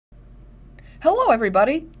Hello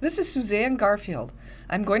everybody, this is Suzanne Garfield.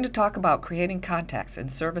 I'm going to talk about creating contacts in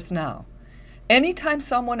ServiceNow. Anytime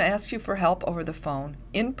someone asks you for help over the phone,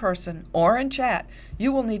 in person, or in chat,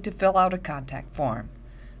 you will need to fill out a contact form.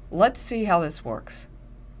 Let's see how this works.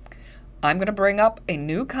 I'm going to bring up a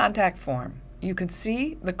new contact form. You can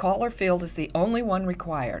see the caller field is the only one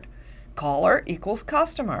required. Caller equals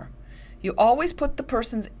customer. You always put the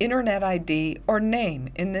person's internet ID or name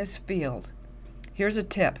in this field. Here's a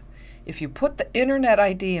tip. If you put the internet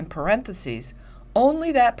ID in parentheses,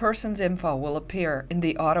 only that person's info will appear in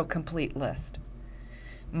the autocomplete list.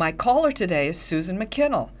 My caller today is Susan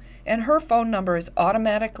McKinnell, and her phone number is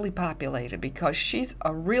automatically populated because she's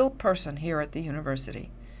a real person here at the university.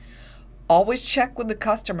 Always check with the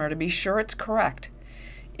customer to be sure it's correct.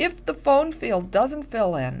 If the phone field doesn't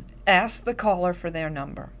fill in, ask the caller for their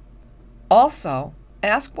number. Also,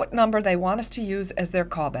 ask what number they want us to use as their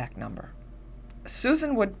callback number.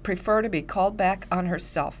 Susan would prefer to be called back on her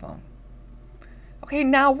cell phone. Okay,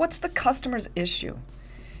 now what's the customer's issue?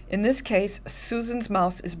 In this case, Susan's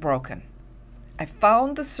mouse is broken. I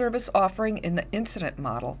found the service offering in the incident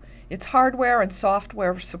model. It's hardware and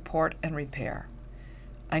software support and repair.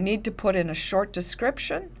 I need to put in a short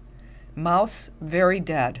description. Mouse very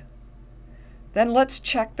dead. Then let's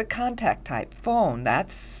check the contact type. Phone,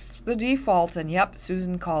 that's the default, and yep,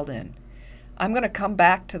 Susan called in. I'm going to come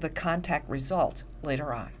back to the contact result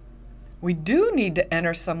later on. We do need to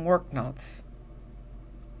enter some work notes.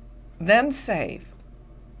 Then save.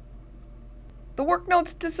 The work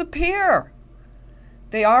notes disappear.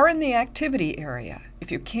 They are in the activity area.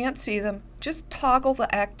 If you can't see them, just toggle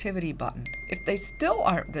the activity button. If they still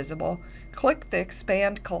aren't visible, click the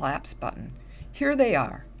expand collapse button. Here they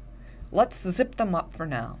are. Let's zip them up for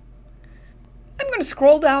now. I'm going to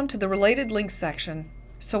scroll down to the related links section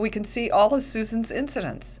so we can see all of Susan's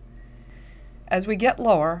incidents. As we get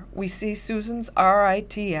lower, we see Susan's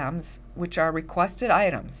RITMs, which are requested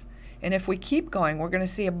items. And if we keep going, we're going to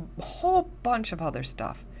see a whole bunch of other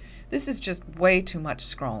stuff. This is just way too much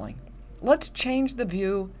scrolling. Let's change the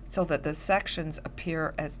view so that the sections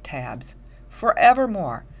appear as tabs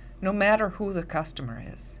forevermore, no matter who the customer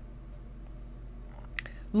is.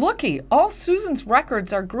 Looky, all Susan's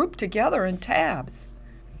records are grouped together in tabs.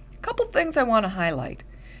 A couple things I want to highlight.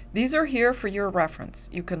 These are here for your reference.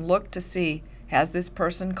 You can look to see, has this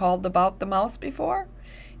person called about the mouse before?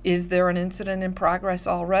 Is there an incident in progress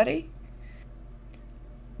already?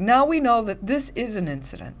 Now we know that this is an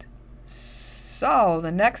incident. So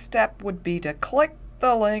the next step would be to click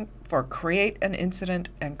the link for Create an Incident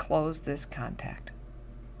and close this contact.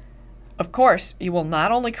 Of course, you will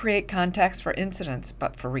not only create contacts for incidents,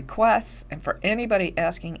 but for requests and for anybody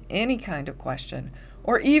asking any kind of question,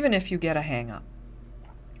 or even if you get a hang-up.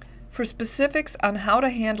 For specifics on how to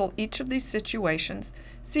handle each of these situations,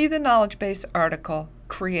 see the knowledge base article,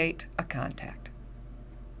 Create a Contact.